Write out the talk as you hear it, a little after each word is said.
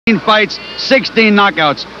fights, 16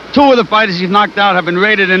 knockouts. 2 of the fighters he's knocked out have been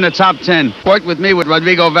rated in the top 10. Worked with me with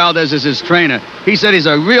Rodrigo Valdez as his trainer. He said he's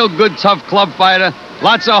a real good, tough club fighter,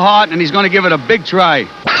 lots of heart, and he's going to give it a big try.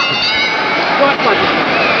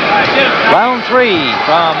 Round 3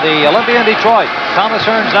 from the Olympia in Detroit. Thomas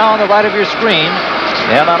Hearns now on the right of your screen.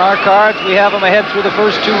 And on our cards, we have him ahead through the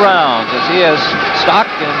first 2 rounds as he has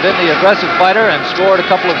stocked and been the aggressive fighter and scored a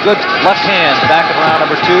couple of good left hands back in round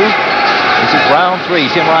number 2. This is round 3.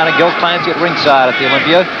 Tim Ryan and Gil Clancy at ringside at the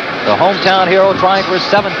Olympia. The hometown hero trying for his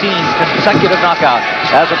 17th consecutive knockout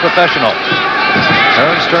as a professional.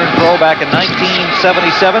 Hearns turned pro back in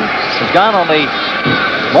 1977. Has gone only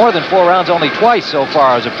more than 4 rounds only twice so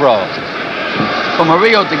far as a pro. For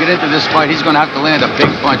Murillo to get into this fight, he's going to have to land a big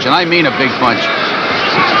punch, and I mean a big punch.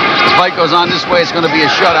 This fight goes on this way, it's going to be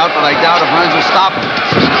a shutout, but I doubt if Hearns will stop him.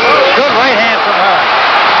 Good right hand from Hearns.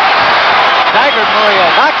 Staggered Murillo,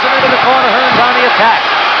 knocks him into the corner. Hearns on the attack.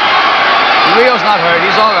 Murillo's not hurt,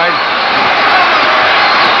 he's all right.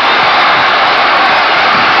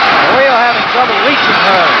 Murillo having trouble reaching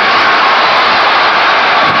Hearns.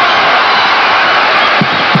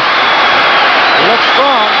 He looks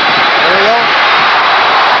strong, Murillo.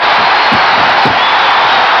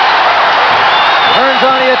 Hearns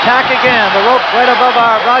on the attack again. The rope right above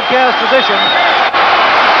our broadcast position.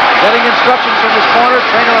 Getting instructions from his corner,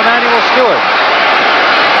 trainer Emmanuel Stewart.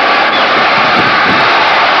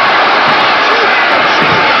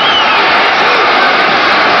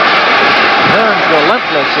 Hearns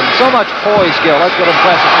relentless and so much poise, Gil. That's what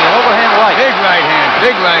impresses me. An overhand right. Big right hand,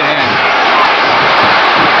 big right hand.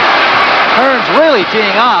 Hearns really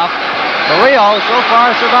teeing off. Murillo so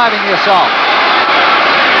far surviving the assault.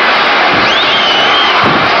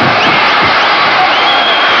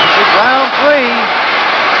 Round 3.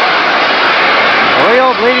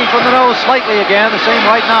 Murillo bleeding from the nose slightly again, the same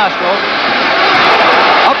right nostril.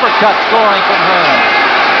 Uppercut scoring from Hearns.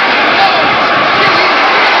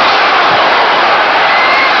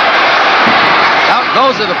 Now,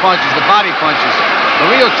 those are the punches, the body punches.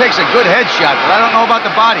 Murillo takes a good headshot, but I don't know about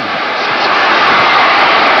the body.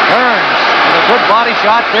 Hearns with a good body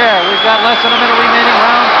shot there. We've got less than a minute remaining,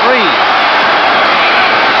 round 3.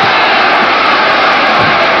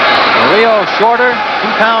 Murillo shorter,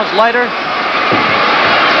 2 pounds lighter.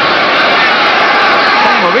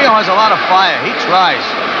 Murillo has a lot of fire. He tries.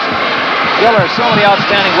 There are so many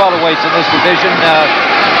outstanding welterweights in this division.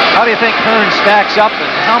 How do you think Hearns stacks up,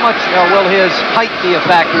 and how much will his height be a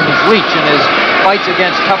factor in his reach in his fights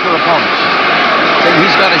against tougher opponents? I think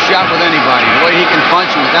he's got a shot with anybody. The way he can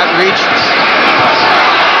punch with that reach.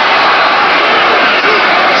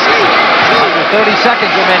 30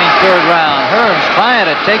 seconds remaining, 3rd round. Hearns trying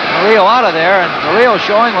to take Murillo out of there, and Murillo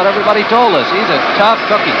showing what everybody told us. He's a tough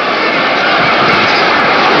cookie.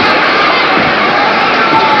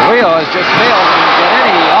 Murillo has just failed to get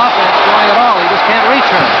any offense going at all. He just can't reach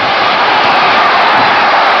Hearns.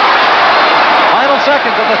 Final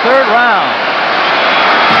seconds of the 3rd round.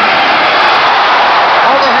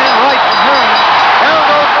 Overhand right from Hearns. Down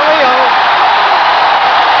goes Murillo.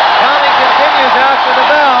 Counting continues after the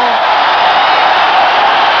bell.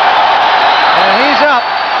 And he's up.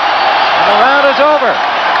 And the round is over.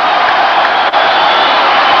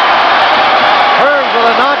 Hearns with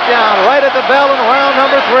a knockdown right at the bell in round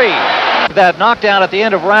number 3. That knockdown at the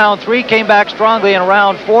end of round 3 came back strongly in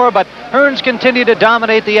round 4, but Hearns continued to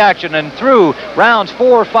dominate the action, and through rounds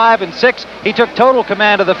 4, 5, and 6, he took total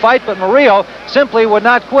command of the fight, but Murillo simply would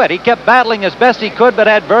not quit. He kept battling as best he could, but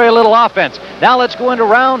had very little offense. Now let's go into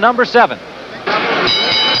round number 7.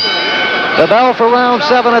 The bell for round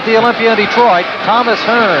 7 at the Olympia in Detroit. Thomas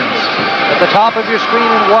Hearns at the top of your screen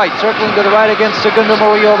in white, circling to the right against Segundo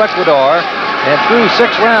Murillo of Ecuador. And through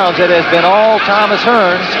 6 rounds, it has been all Thomas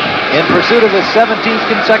Hearns in pursuit of his 17th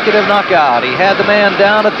consecutive knockout. He had the man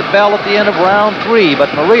down at the bell at the end of round 3,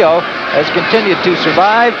 but Murillo has continued to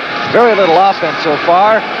survive. Very little offense so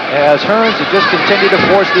far, as Hearns has just continued to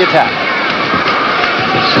force the attack.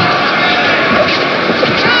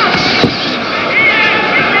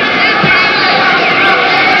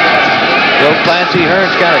 Gil Clancy, Hearns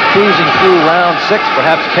kind of cruising through round 6,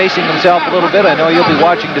 perhaps pacing himself a little bit. I know you'll be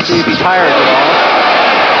watching to see if he tires at all.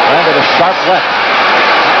 Landed a sharp left.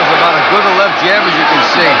 That was about as good a left jab as you can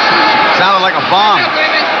see. Sounded like a bomb.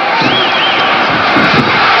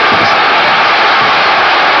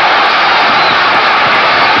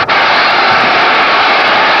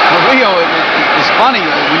 Murillo, it's funny.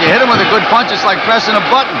 When you hit him with a good punch, it's like pressing a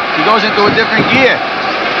button. He goes into a different gear.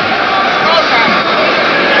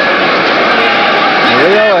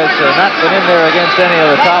 Murillo has not been in there against any of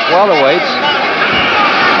the top welterweights,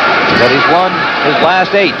 but he's won his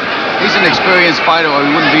last 8. He's an experienced fighter, or he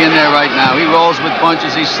wouldn't be in there right now. He rolls with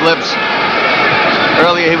punches, he slips.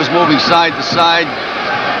 Earlier he was moving side to side.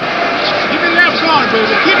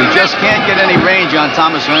 He just can't get any range on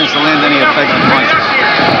Thomas Hearns to land any effective punches.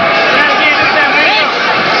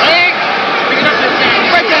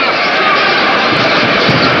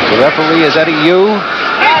 The referee is Eddie Yu.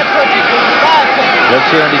 Lives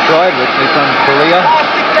here in Detroit, originally from Korea.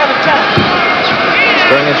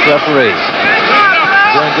 Experienced referee.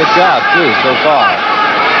 Doing a good job, too, so far.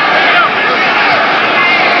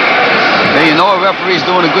 Hey, you know a referee's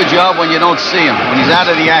doing a good job when you don't see him, when he's out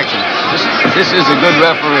of the action. This is a good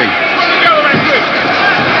referee.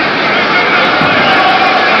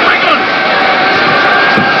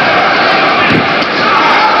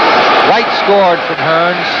 White scored from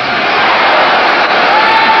Hearns.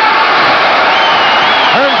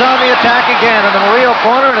 Hearns on the attack again in the Murillo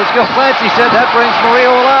corner, and as Gil Clancy said, that brings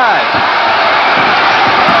Murillo alive.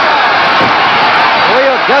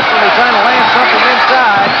 Murillo desperately trying to land something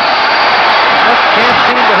inside. Just can't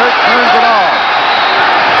seem to hurt Hearns at all.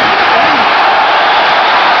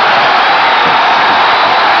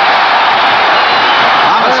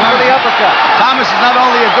 Thomas for the uppercut. Thomas is not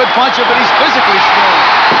only a good puncher, but he's physically strong.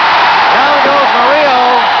 Down goes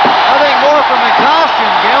Murillo. I think more from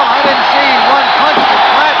exhaustion, Gil. I didn't see one punch that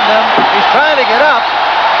flattened him. He's trying to get up.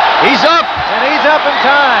 He's up. And he's up in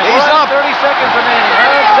time. He's up. 30 seconds remaining.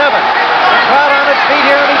 Round 7. The crowd on its feet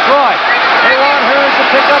here in Detroit. They want Hearns to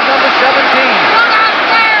pick up number 17.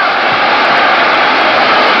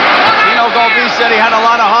 Tino Golby said he had a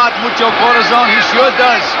lot of heart, mucho corazon. He sure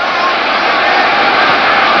does.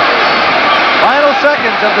 Final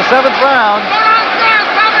seconds of the 7th round.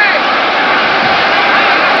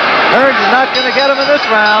 Hearns is not going to get him in this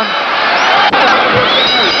round.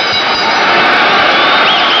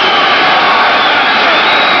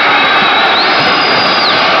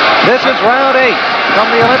 This is round 8 from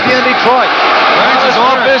the Olympia in Detroit. Hearns is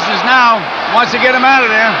all business now. Wants to get him out of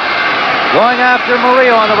there. Going after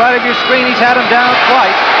Murillo on the right of your screen. He's had him down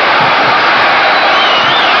twice.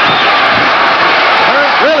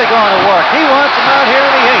 Hearns really going to work. He wants him out here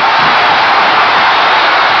in the 8th.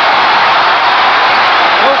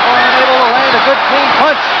 So far unable to land a good clean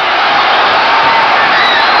punch.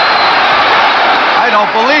 I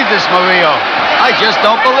don't believe this, Murillo. I just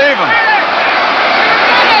don't believe him.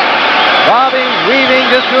 Bobbing, weaving,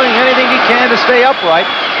 just doing anything he can to stay upright.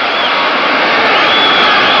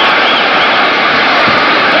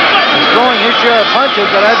 He's throwing his share of punches,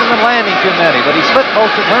 but hasn't been landing too many. But he split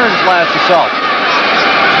most of Hearns' last assault.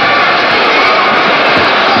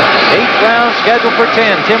 8th round scheduled for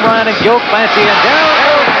 10. Tim Ryan and Gil Clancy, and down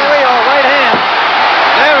goes Murillo, right hand.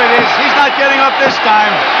 There it is. He's not getting up this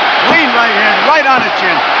time. Lean right hand, right on the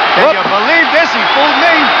chin. Can you believe this? He fooled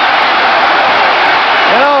me.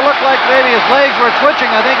 You know, it looked like maybe his legs were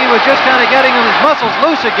twitching. I think he was just kind of getting his muscles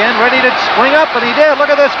loose again, ready to spring up, and he did.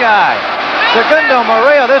 Look at this guy. Segundo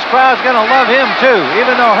Murillo, this crowd's going to love him, too.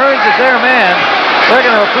 Even though Hearns is their man, they're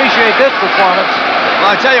going to appreciate this performance.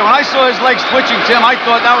 Well, I tell you, when I saw his legs twitching, Tim, I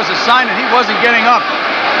thought that was a sign that he wasn't getting up.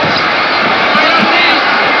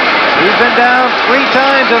 He's been down 3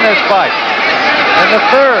 times in this fight. In the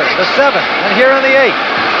 3rd, the 7th, and here in the 8th.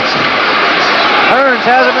 Hearns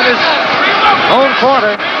has him in his own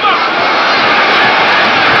corner. And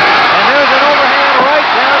there's an overhand right.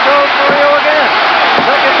 Down goes Murillo again.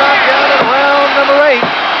 Second knockdown in round number 8.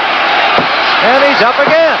 And he's up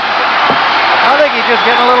again. I think he's just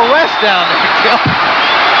getting a little rest down there, Gil.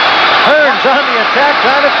 Hearns on the attack,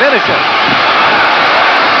 trying to finish him.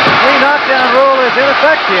 The 3 knockdown rule is in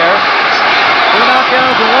effect here. 2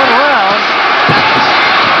 knockdowns in 1 round.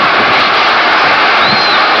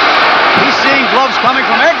 He's seeing gloves coming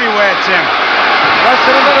from everywhere, Tim. Less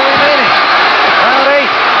than a minute remaining. Round 8.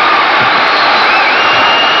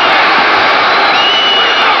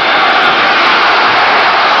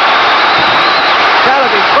 Gotta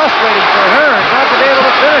be frustrating for Hearns not to be able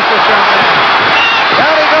to finish this young man.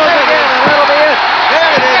 Down he goes again, and that'll be it.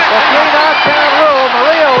 There it is. The 3 knockdown rule.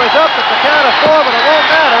 Murillo is up at the count of 4, but it won't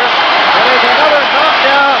matter. It is another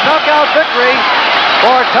knockout victory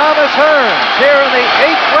for Thomas Hearns here in the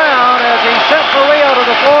 8th round as he sent Murillo to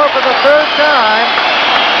the floor for the 3rd time.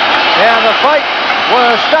 And the fight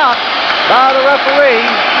was stopped by the referee.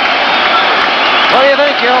 What do you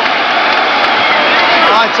think, Gil?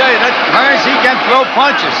 Well, I tell you, that Hearns, he can throw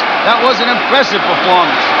punches. That was an impressive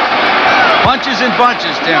performance. Punches and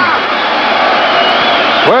bunches, Tim.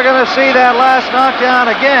 We're going to see that last knockdown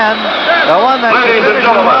again. The one that could finish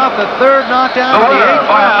him off, the 3rd knockdown of the 8th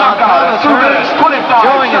round. Thomas Hearns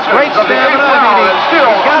showing his great stamina. I mean,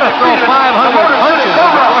 he's got to throw 500 punches in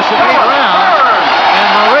the course of 8 rounds. And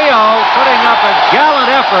Murillo putting up a gallant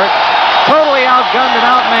effort, totally outgunned and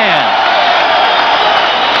outmanned.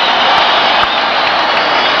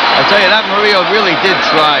 I tell you, that Murillo really did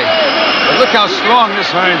try. But look how strong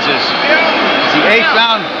this Hearns is. It's the 8th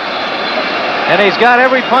round. And he's got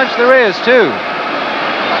every punch there is, too.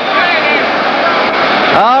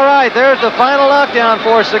 All right, there's the final knockdown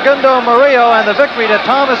for Segundo Murillo, and the victory to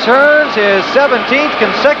Thomas Hearns, his 17th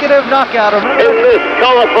consecutive knockout. In this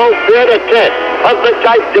colorful theater tent of the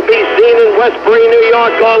type to be seen in Westbury, New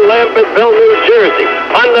York, or Lambertville, New Jersey,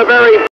 on the very